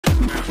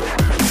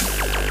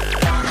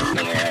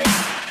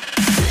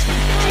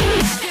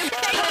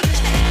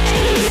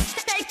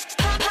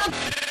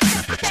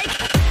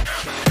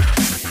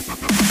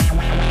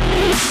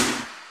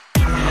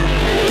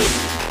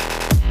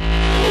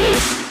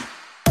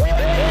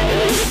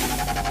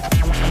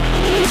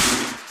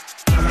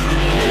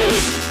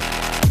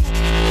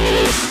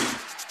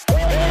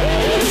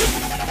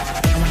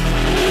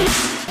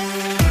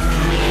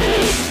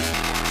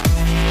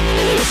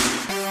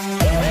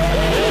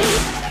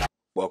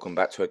Welcome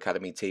back to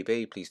Academy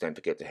TV. Please don't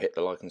forget to hit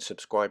the like and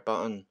subscribe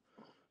button.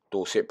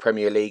 Dorset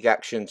Premier League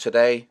action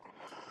today.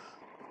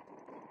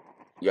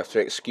 You have to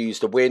excuse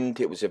the wind.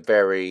 It was a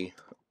very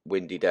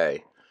windy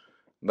day.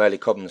 Merley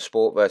Cobham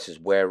Sport versus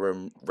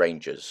Wareham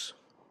Rangers.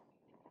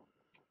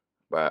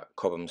 We're at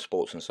Cobham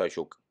Sports and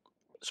Social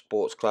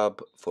Sports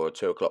Club for a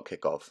 2 o'clock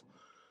kickoff.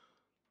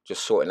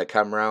 Just sorting the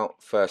camera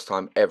out. First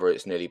time ever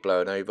it's nearly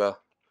blown over.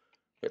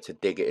 You have to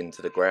dig it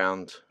into the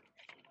ground.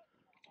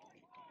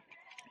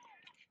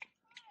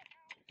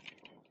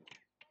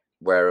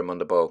 Wareham on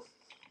the ball.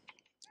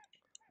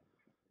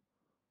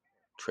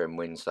 Trim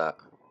wins that.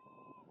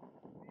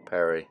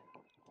 Perry.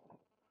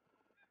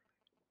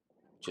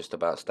 Just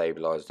about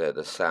stabilised there.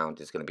 The sound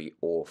is going to be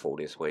awful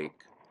this week.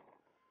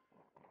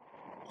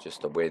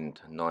 Just the wind.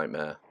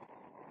 Nightmare.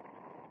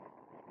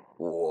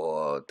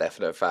 Whoa,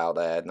 definite foul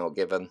there. Not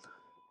given.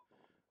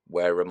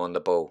 Wareham on the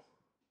ball.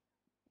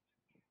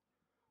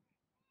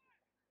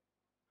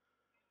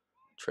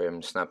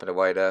 Trim snapping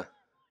away there.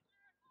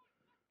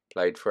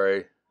 Played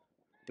through.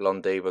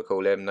 Blondie, we'll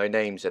call him. No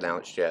names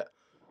announced yet.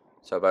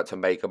 So about to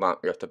make them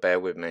up. You have to bear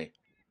with me.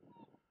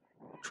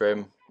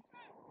 Trim.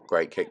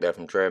 Great kick there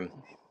from Trim.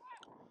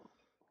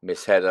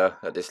 Miss header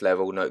at this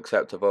level. Not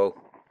acceptable.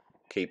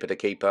 Keeper to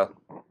keeper.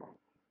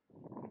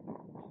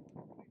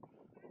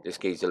 This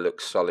geezer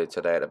looks solid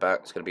today at the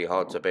back. It's going to be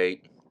hard to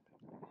beat.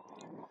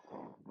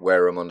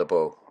 Wareham on the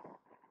ball.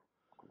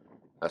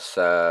 That's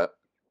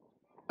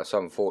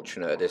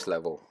unfortunate at this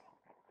level.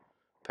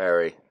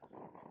 Perry.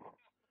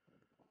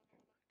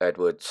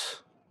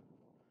 Edwards.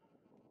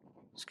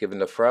 It's given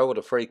the throw or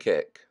the free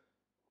kick.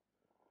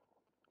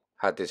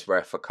 Had this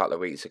ref a couple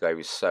of weeks ago. He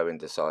was so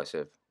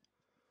indecisive.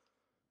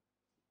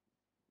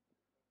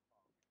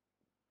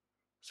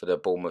 For the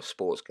Bournemouth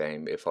Sports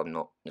game, if I'm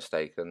not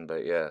mistaken.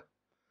 But yeah.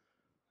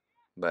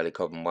 Merley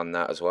Cobham won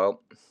that as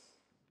well.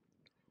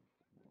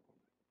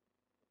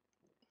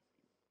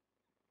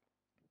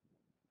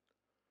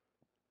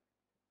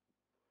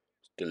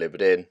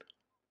 Delivered in.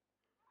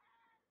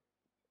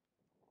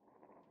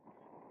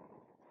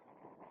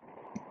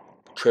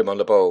 Trim on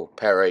the ball.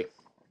 Perry.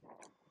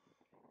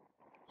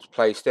 It's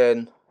placed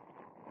in.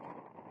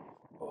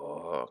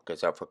 Oh,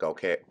 goes out for a goal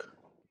kick.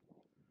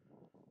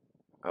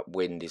 That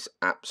wind is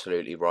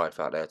absolutely rife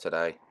out there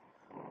today.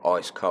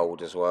 Ice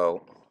cold as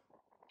well.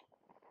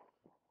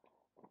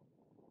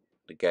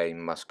 The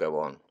game must go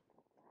on.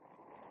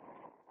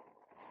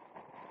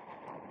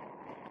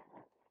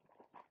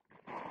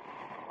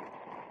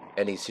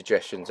 Any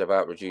suggestions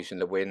about reducing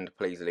the wind,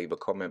 please leave a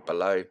comment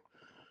below.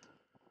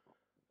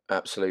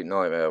 Absolute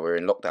nightmare. We were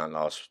in lockdown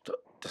last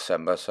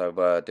December, so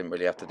didn't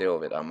really have to deal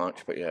with it that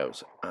much. But yeah, it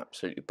was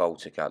absolutely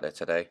Baltic out there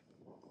today.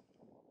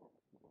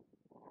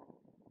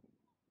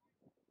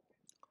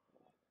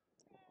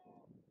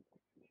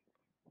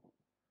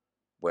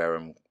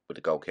 Wareham with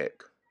a goal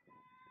kick.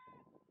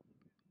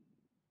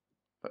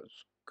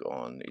 That's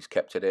gone. He's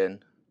kept it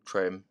in.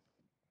 Trim.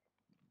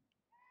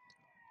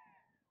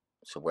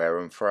 It's a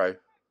Wareham throw.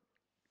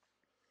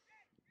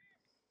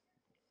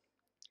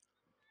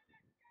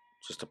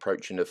 Just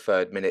approaching the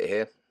 3rd minute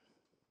here.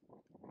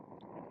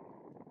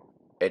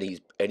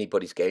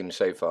 Anybody's game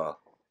so far.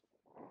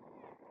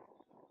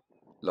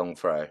 Long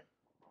throw.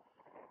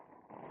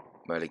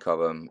 Merley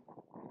Cobham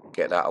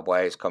get that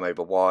away. It's come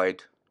over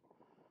wide.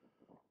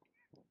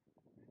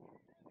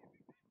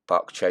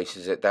 Buck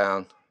chases it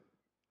down.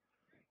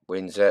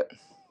 Wins it.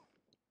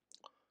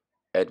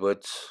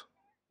 Edwards.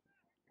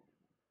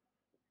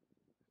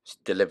 It's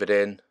delivered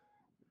in.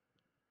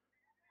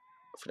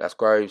 I think that's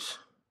Groves.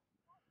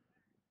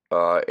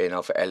 In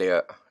off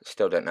Elliott.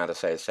 Still don't know how to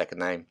say his second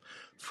name.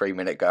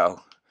 3-minute goal.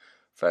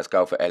 First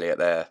goal for Elliott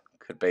there.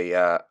 Could be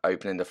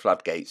opening the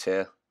floodgates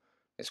here.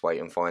 Let's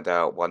wait and find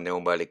out.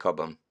 1-0 Merley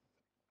Cobham.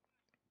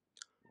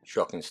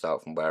 Shocking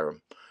start from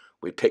Wareham.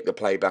 We pick the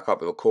play back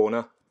up with a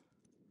corner.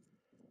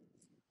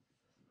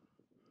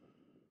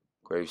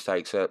 Groves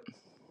takes it.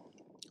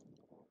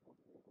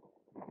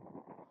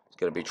 It's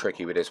going to be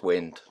tricky with this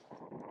wind.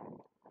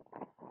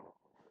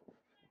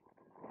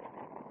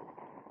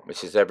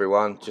 Misses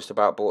everyone. Just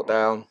about brought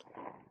down.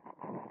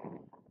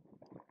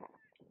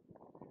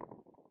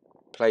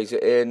 Plays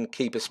it in.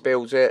 Keeper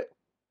spills it.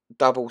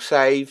 Double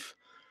save.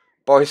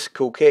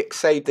 Bicycle kick.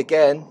 Saved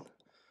again.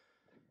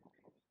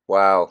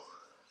 Wow.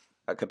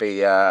 That could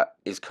be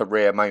his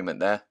career moment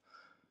there.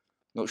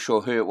 Not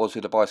sure who it was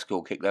with the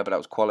bicycle kick there, but that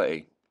was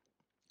quality.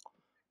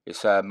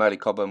 It's Merley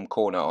Cobham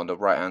corner on the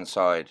right hand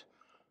side.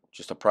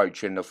 Just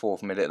approaching the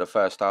 4th minute of the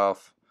first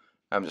half.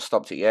 Haven't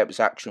stopped it yet. It was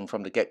action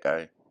from the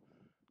get-go.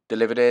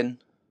 Delivered in.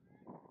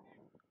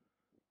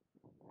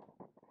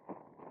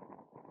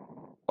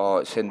 Oh,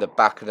 it's in the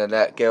back of the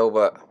net,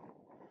 Gilbert.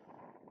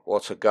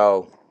 What a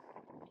goal.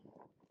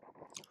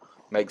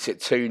 Makes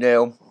it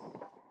 2-0.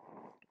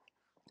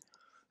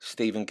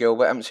 Stephen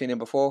Gilbert, haven't seen him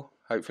before.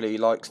 Hopefully he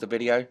likes the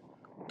video.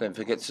 Don't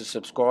forget to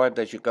subscribe.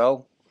 There's your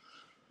goal.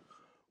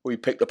 We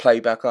pick the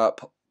play back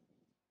up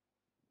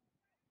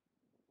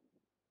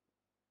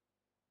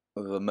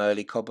with a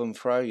Merley Cobham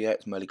throw. Yeah,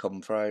 it's Merley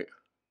Cobham throw.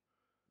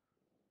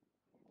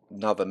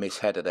 Another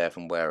misheader there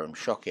from Wareham.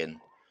 Shocking.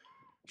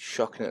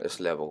 Shocking at this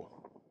level.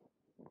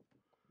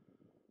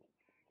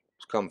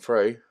 It's come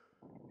through.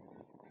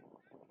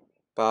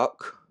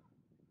 Buck.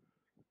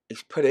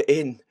 He's put it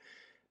in.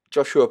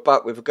 Joshua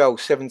Buck with a goal.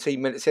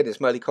 17 minutes in. It's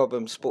Merley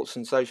Cobham Sports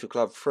and Social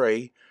Club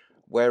 3.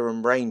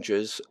 Wareham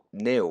Rangers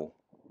 0.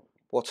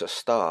 What a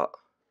start.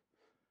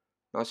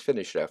 Nice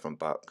finish there from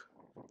Buck.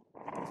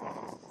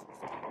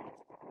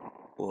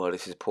 Oh,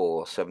 this is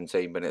poor.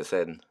 17 minutes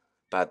in.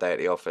 Bad day at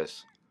the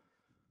office.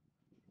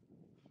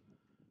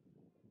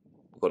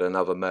 We've got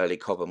another Merley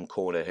Cobham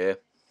corner here.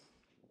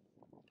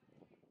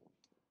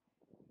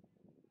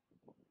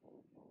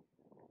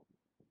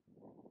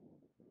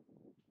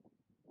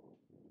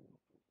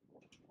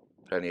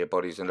 Plenty of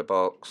bodies in the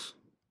box.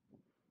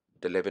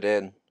 Delivered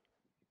in.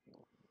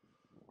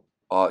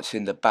 Oh, it's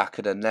in the back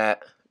of the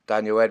net.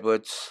 Daniel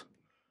Edwards.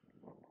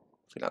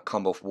 I think that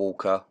come off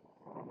Walker.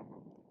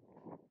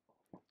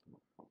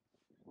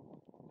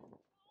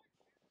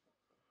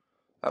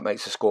 That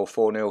makes the score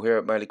 4-0 here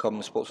at Merley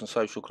Cobham Sports and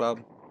Social Club.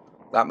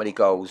 That many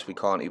goals, we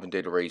can't even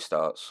do the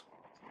restarts.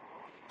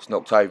 It's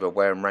knocked over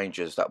Wareham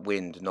Rangers. That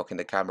wind knocking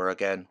the camera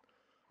again.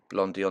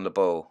 Blondie on the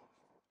ball.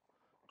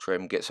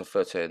 Trim gets a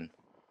foot in.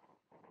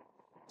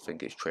 I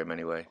think it's Trim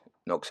anyway.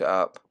 Knocks it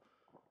up.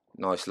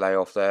 Nice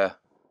layoff there.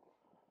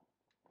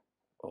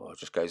 Oh, it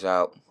just goes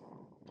out.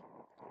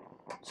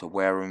 It's a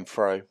Wareham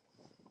throw.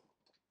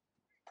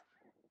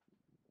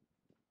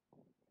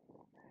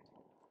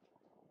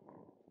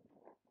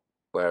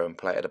 Wareham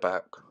play at the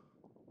back.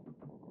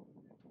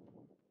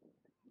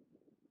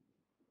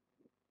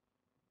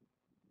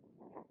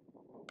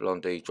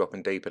 Blondie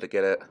dropping deeper to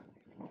get it.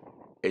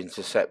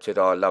 Intercepted.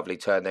 Oh, lovely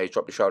turn there. He's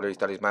dropped the shoulder. He's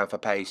done his man for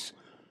pace.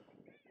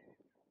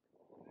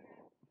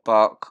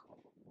 Buck.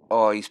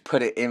 Oh, he's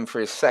put it in for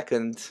his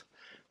second.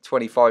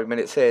 25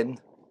 minutes in.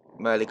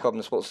 Merley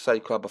Cobham Sports and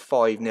Social Club are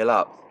 5-0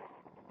 up.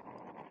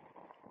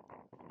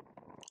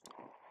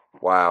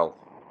 Wow.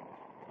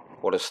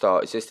 What a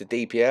start. Is this the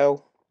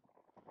DPL?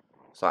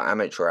 It's like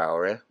amateur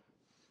hour here.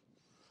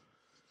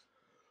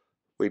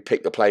 We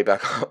picked the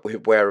playback up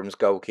with Wareham's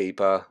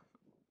goalkeeper.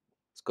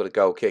 He's got a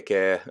goal kick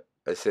here.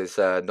 This is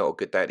not a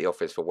good day at the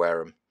office for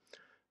Wareham.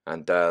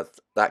 And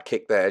that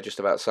kick there just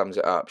about sums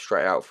it up.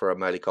 Straight out for a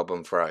Merley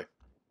Cobham throw.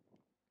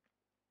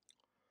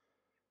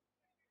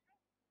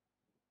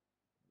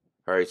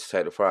 Ready to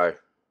take the throw.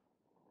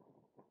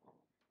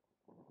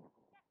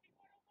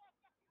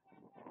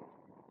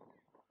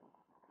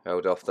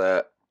 Held off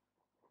there.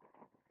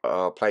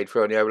 Oh, played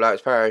through on the overlap.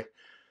 It's Perry.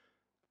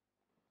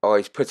 Oh,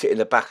 he's put it in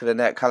the back of the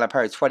net. Callum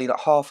Perry,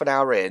 half an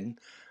hour in.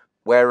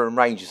 Wareham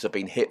Rangers have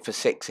been hit for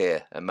 6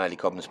 here at Merley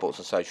Cobham Sports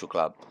and Social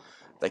Club.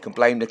 They can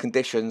blame the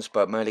conditions,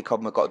 but Merley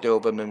Cobham have got to deal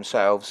with them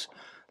themselves.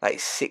 That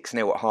is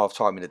 6-0 at half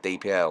time in the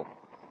DPL.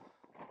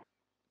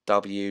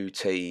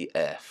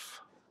 WTF.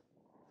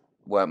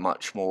 Weren't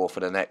much more for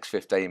the next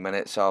 15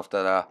 minutes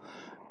after the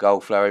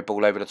goal flurry.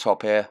 Ball over the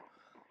top here.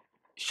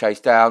 It's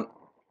chased down.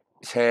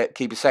 It's hit.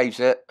 Keeper saves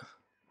it.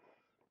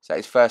 Is that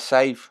his first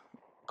save?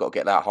 Got to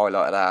get that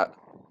highlight of that.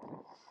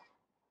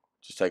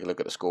 Just take a look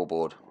at the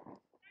scoreboard.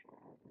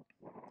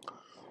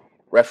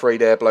 Referee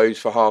there blows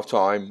for half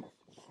time.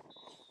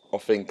 I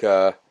think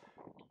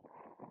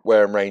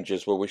Wareham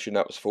Rangers were wishing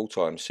that was full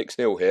time.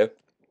 6-0 here.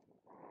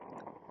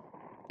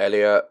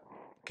 Elliott,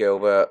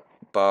 Gilbert,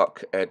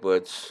 Buck,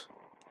 Edwards,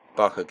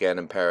 Buck again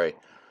and Perry.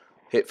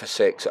 Hit for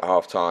 6 at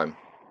half time.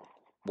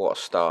 What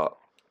a start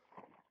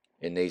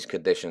in these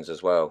conditions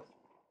as well.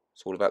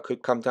 It's all about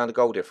could come down to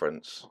goal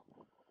difference.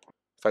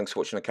 Thanks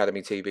for watching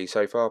Academy TV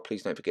so far.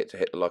 Please don't forget to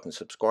hit the like and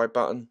subscribe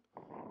button.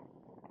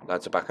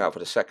 Lads are back out for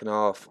the second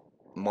half.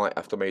 Might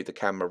have to move the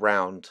camera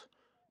round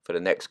for the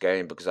next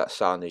game because that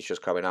sun is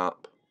just coming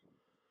up.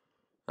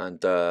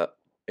 And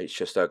it's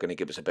just going to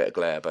give us a bit of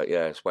glare. But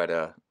yeah, it's where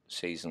the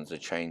seasons are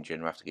changing.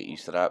 We'll have to get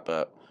used to that.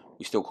 But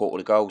we still caught all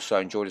the goals, so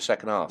enjoy the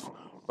second half.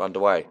 We're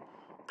underway.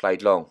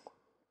 Played long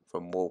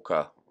from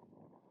Walker.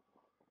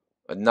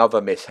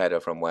 Another misheader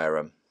from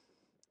Wareham.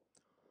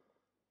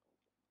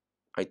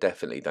 I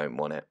definitely don't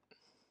want it.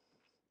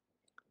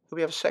 Will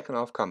we have a second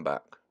half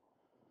comeback?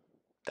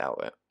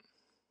 Doubt it.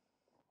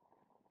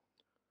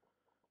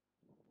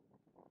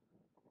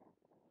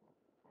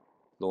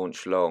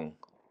 Launch long.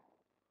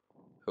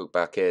 Hook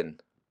back in.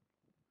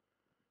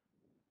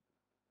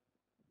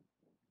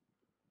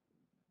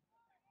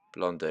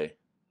 Blondie.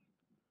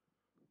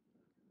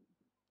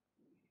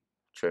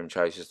 Trim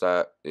chases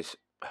that. It's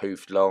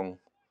hoofed long.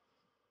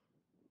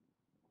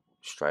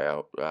 Straight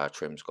out.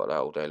 Trim's got that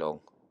all day long.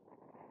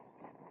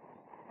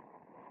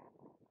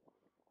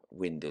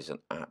 Wind is an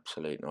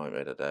absolute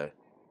nightmare today.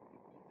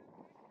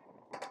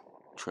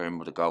 Trim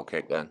with a goal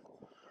kick then.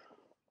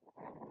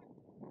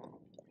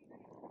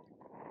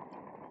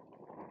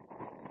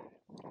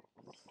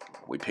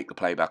 We pick the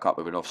play back up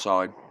with an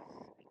offside.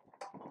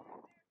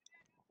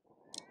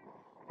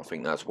 I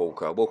think that's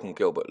Walker. Walker and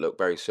Gilbert look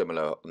very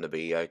similar on the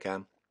video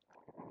cam.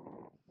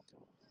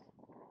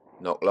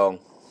 Not long.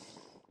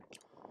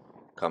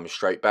 Comes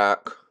straight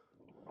back.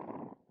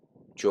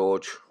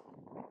 George.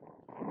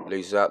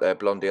 Loses out there.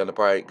 Blondie on the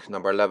break.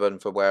 Number 11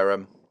 for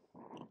Wareham.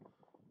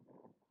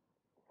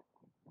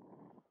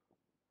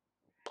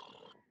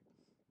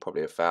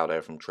 Probably a foul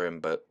there from Trim,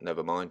 but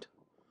never mind.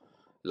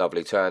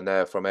 Lovely turn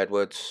there from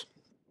Edwards.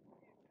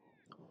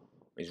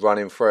 He's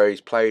running through.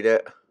 He's played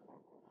it.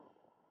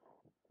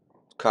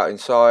 Cut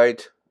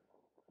inside.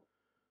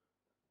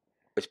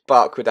 It's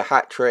Buck with a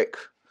hat-trick.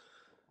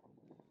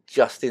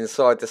 Just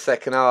inside the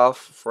second half.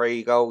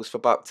 3 goals for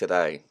Buck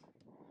today.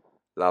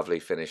 Lovely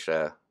finish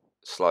there.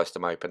 Sliced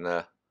them open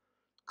there.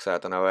 So I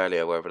don't know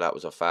earlier whether that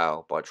was a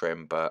foul by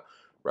Trim, but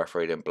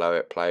referee didn't blow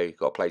it. Got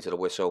to play to the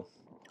whistle.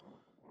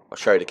 I'll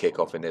show the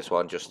kick-off in this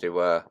one just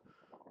to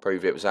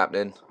prove it was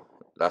happening.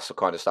 That's the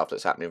kind of stuff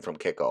that's happening from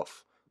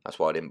kick-off. That's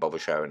why I didn't bother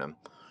showing them.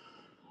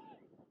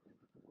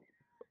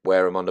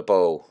 Wareham on the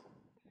ball.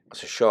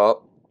 That's a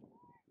shot.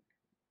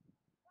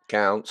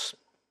 Counts.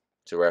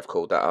 The ref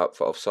called that up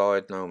for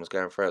offside. No one was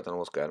going for it. I don't know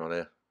what's going on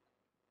here.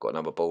 Got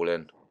another ball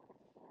in.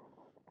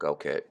 Goal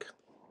kick.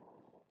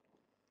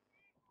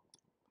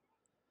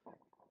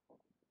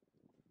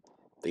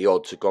 The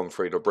odds have gone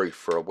through the roof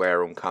for a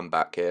Wareham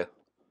comeback here.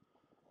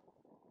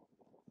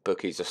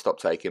 Bookies have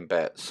stopped taking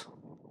bets.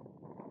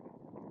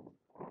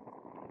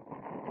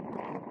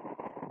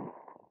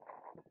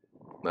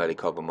 Merley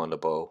Cobham on the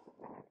ball.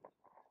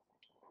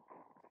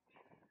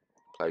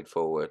 Played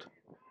forward.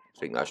 I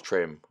think that's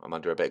Trim. I'm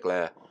under a bit of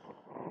glare.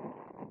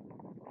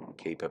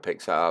 Keeper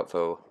picks that up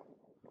for...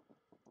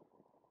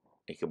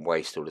 He can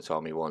waste all the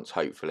time he wants.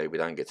 Hopefully we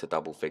don't get to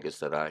double figures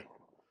today.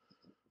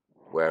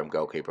 Wareham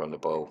goalkeeper on the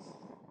ball.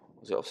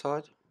 Was it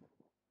offside?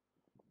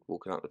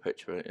 Walking up the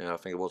pitch. Yeah, I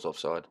think it was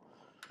offside.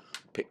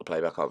 Pick the play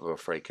back up with a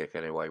free kick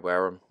anyway.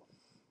 Wareham.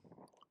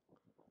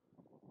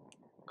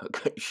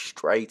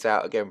 Straight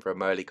out again for a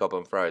Merley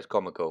Cobham throw. It's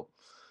comical.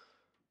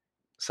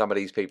 Some of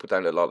these people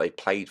don't look like they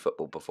played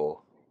football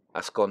before.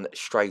 That's gone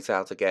straight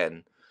out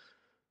again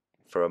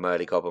for a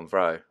Merley Cobham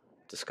throw.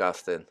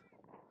 Disgusting.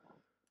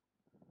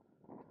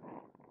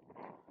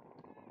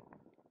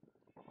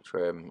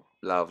 Trim.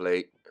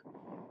 Lovely.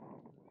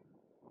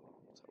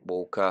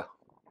 Walker.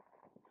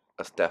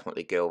 That's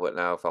definitely Gilbert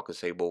now, if I can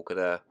see Walker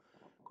there.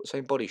 Got the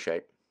same body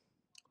shape.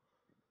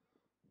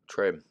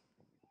 Trim.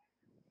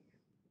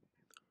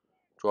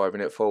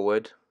 Driving it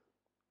forward.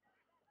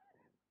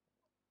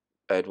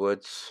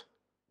 Edwards.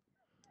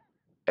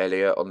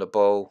 Elliott on the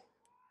ball.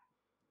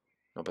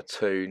 Number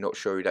 2. Not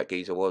sure who that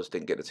geezer was.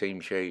 Didn't get the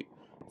team sheet.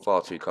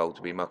 Far too cold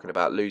to be mucking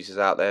about. Loses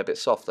out there. A bit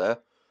soft there.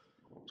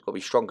 It's got to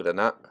be stronger than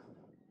that.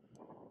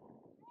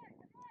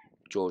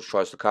 George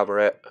tries to cover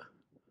it.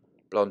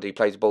 Blondie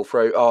plays the ball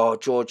through. Oh,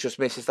 George just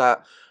misses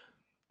that.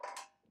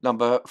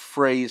 Number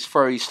 3 is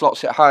through. He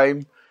slots it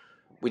home.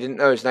 We didn't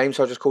know his name,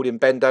 so I just called him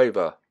Bend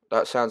Over.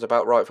 That sounds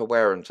about right for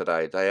Wareham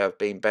today. They have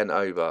been bent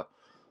over.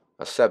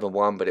 A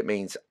 7-1, but it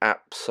means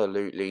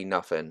absolutely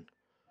nothing.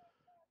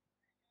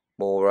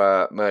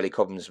 More Merley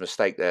Cobham's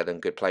mistake there than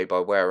good play by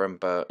Wareham,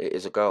 but it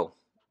is a goal.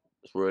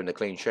 It's ruined the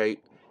clean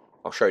sheet.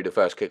 I'll show you the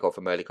first kick-off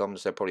for Merley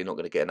Cobham's. They're probably not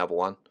going to get another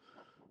one.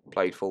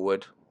 Played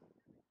forward.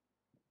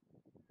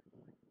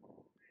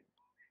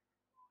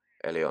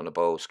 Elliott on the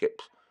ball,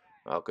 skips.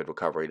 Oh, good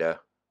recovery there.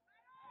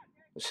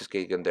 What's this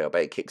guy going to do? I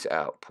bet he kicks it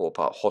out. Poor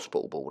part.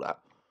 Hospital ball, that.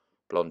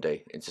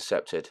 Blondie,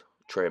 intercepted.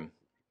 Trim.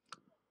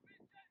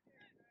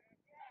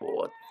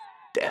 Oh,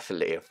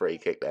 definitely a free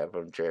kick there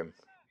from Trim.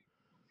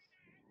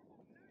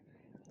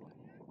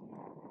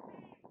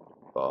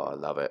 Oh, I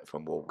love it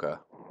from Walker.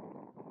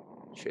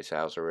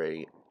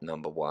 Shithousery,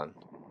 number 1.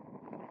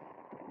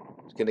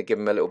 He's going to give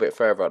him a little bit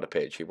further up the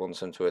pitch. He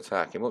wants him to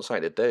attack. He wants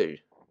something to do.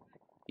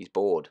 He's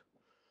bored.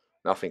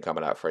 Nothing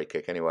coming out of free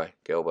kick anyway.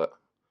 Gilbert.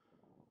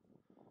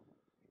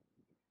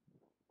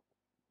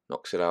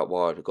 Knocks it out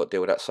wide. We've got to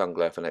deal with that sun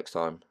glare for next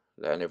time.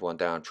 Letting everyone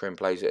down. Trim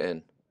plays it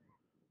in.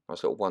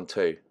 Nice little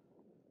 1-2.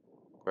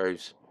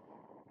 Groves.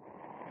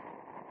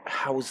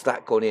 How's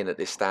that gone in at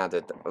this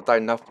standard? I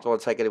don't know if I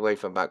want to take it away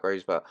from Matt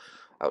Groves, but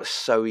that was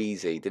so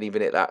easy. Didn't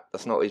even hit that.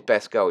 That's not his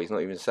best goal. He's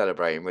not even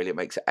celebrating. Really, it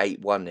makes it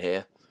 8-1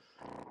 here.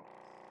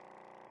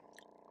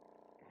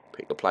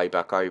 Pick the play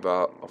back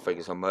over. I think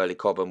it's a Merley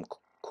Cobham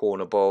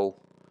corner ball.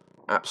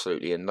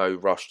 Absolutely in no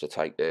rush to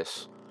take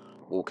this.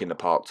 Walk in the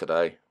park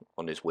today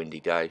on this windy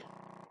day.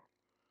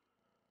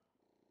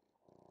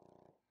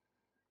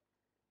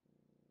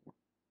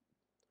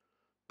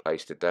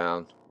 Placed it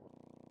down.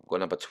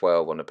 Got number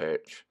 12 on the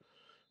pitch.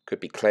 Could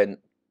be Clent.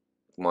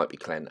 Might be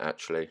Clent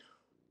actually.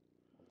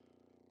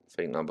 I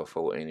think number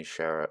 14 is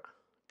Sherratt.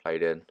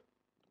 Played in.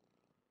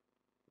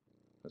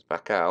 It's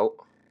back out.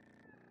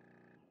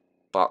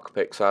 Buck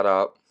picks that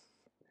up.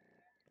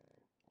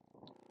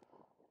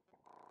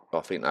 I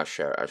think that's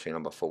Sherratt actually,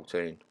 number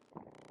 14.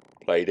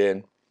 Played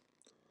in.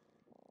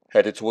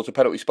 Headed towards the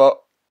penalty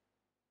spot.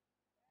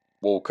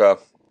 Walker.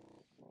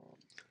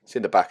 It's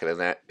in the back of the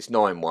net. It's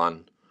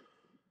 9-1.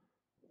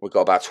 We've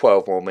got about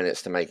 12 more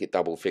minutes to make it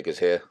double figures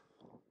here.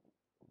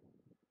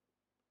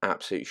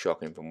 Absolutely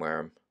shocking from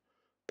Wareham.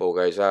 Ball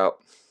goes out.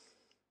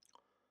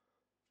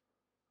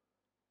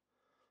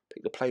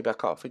 Pick the play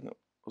back up. I think it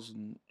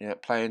wasn't. Yeah,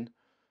 playing.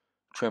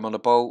 Trim on the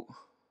ball.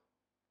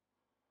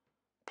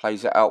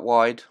 Plays it out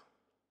wide.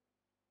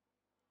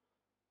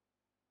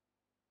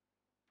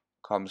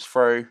 Comes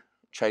through,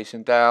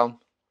 chasing down.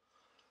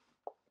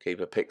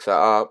 Keeper picks that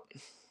up.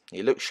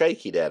 He looked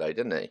shaky there though,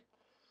 didn't he?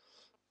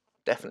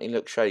 Definitely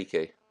looked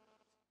shaky.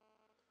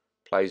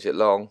 Plays it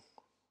long.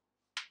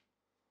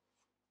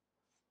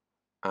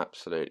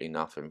 Absolutely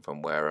nothing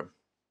from Wareham.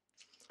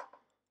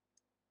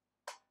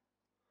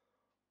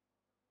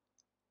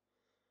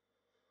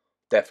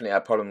 Definitely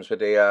had problems with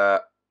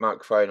the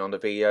microphone on the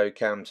video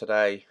cam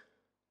today.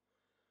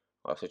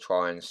 I have to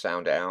try and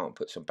sound it out and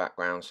put some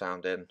background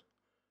sound in.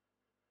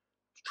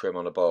 Trim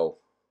on the ball.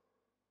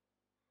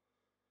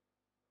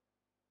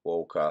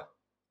 Walker.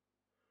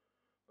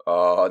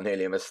 Oh,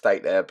 nearly a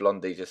mistake there.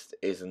 Blondie just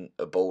isn't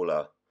a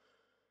baller.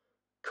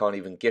 Can't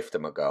even gift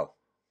him a goal.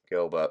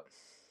 Gilbert.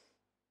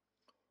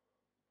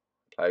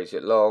 Plays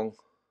it long.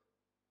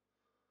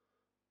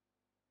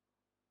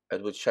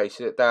 Edwards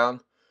chases it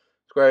down.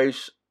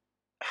 Groves.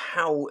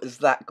 How has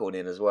that gone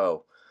in as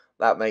well?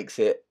 That makes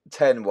it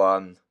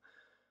 10-1.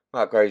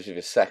 Mark Groves with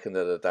his second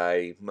of the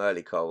day.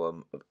 Merley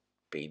Cobham have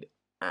been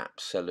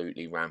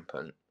absolutely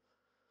rampant.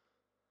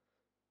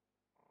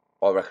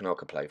 I reckon I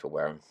could play for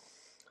Wareham.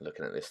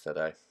 Looking at this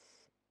today.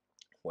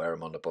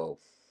 Wareham on the ball.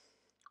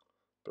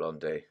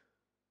 Blondie.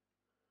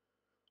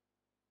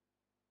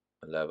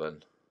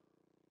 11.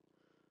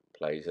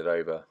 Plays it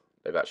over.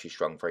 They've actually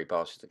strung 3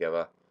 passes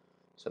together.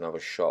 It's another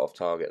shot off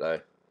target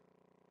though.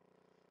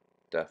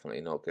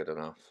 Definitely not good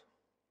enough.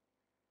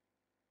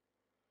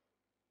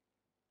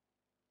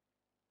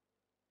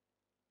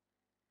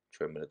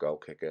 Trim with a goal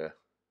kick here.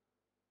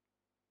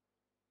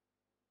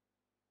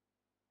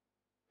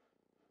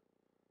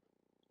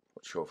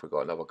 Not sure if we've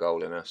got another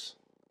goal in us.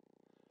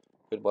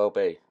 Could well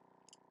be.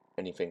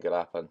 Anything could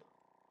happen.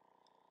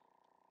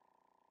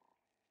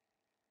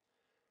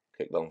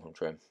 Kick long from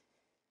Trim.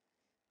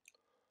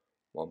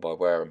 One by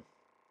Wareham.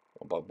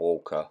 One by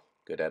Walker.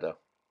 Good header.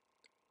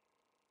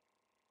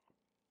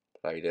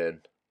 Played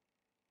in.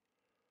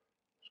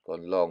 It's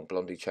gone long.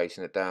 Blondie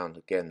chasing it down.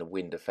 Again, the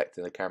wind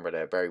affecting the camera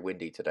there. Very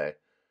windy today.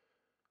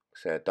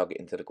 So dug it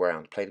into the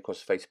ground. Played across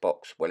the face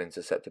box. Well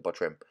intercepted by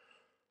Trim.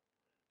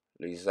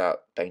 Loses out.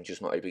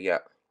 Danger's not over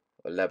yet.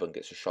 11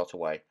 gets a shot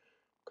away.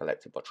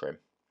 Collected by Trim.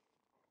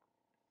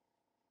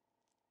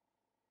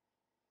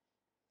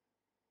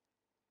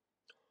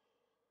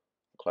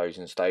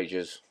 Closing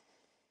stages.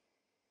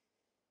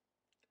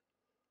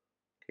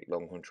 Kick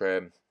long from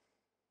Trim.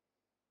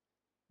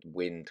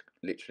 Wind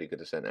literally could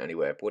have sent it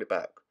anywhere. Brought it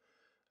back.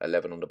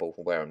 11 on the ball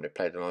from Wareham. They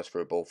played a nice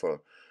through ball for him.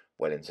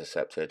 Well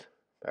intercepted.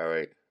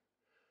 Barry.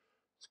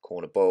 It's a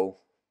corner ball.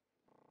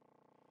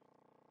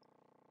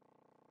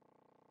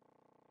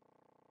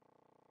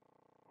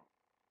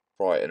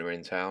 Brighton are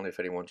in town if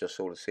anyone just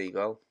saw the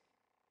seagull.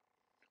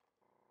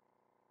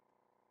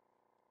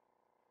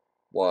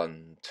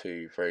 1,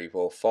 2, 3,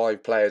 4,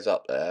 5 players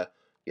up there.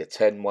 You're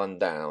 10-1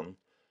 down.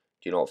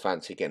 Do you not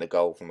fancy getting a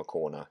goal from a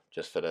corner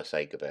just for the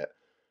sake of it?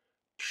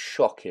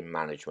 Shocking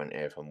management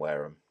here from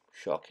Wareham.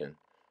 Shocking.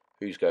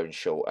 Who's going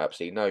short?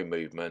 Absolutely no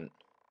movement.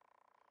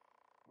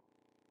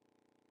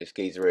 This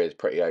geezer is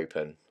pretty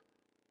open.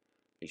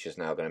 He's just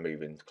now going to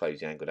move in to close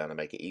the angle down and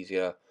make it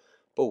easier.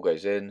 Ball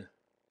goes in.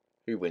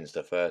 Who wins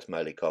the first?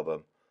 Merley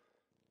Cobham.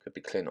 Could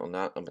be Clint on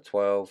that. Number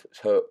 12. It's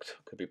hooked.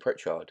 Could be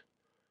Pritchard.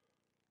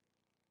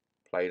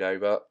 Played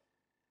over.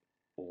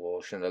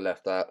 Oh, shouldn't have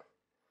left that.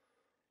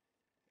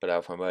 But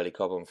out from Merley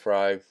Cobham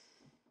throw.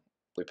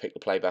 We pick the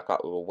play back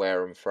up with a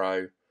Wareham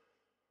throw.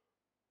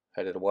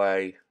 Headed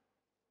away.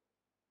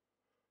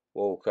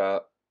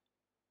 Walker.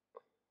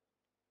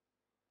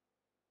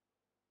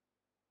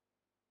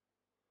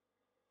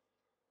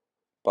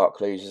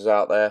 Buckley's is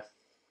out there.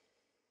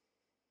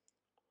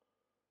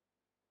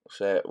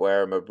 That's it.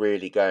 Wareham are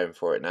really going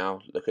for it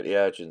now. Look at the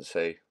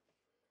urgency.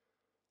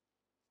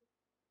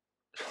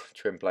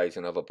 Trim plays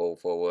another ball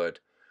forward.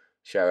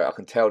 Sherritt, I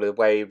can tell the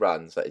way he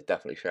runs that is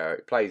definitely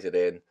Sherritt. Plays it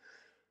in.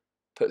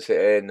 Puts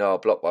it in. Oh,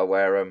 blocked by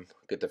Wareham.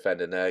 Good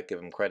defending there. Give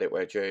him credit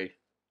where due.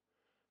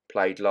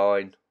 Played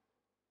line.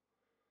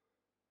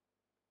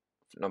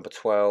 Number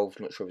 12.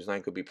 Not sure if his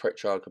name could be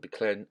Pritchard. Could be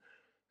Clint.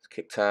 It's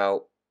kicked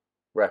out.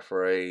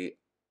 Referee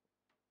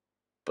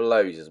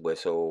blows his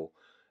whistle.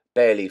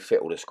 Barely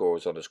fit all the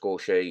scorers on the score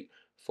sheet.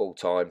 Full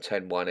time.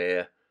 10-1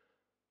 here.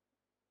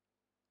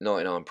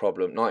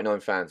 99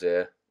 fans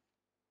here.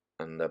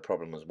 And the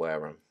problem was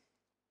Wareham.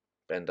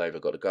 Bend over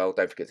got a goal.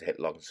 Don't forget to hit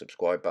the like and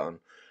subscribe button.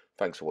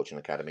 Thanks for watching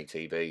Academy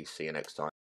TV. See you next time.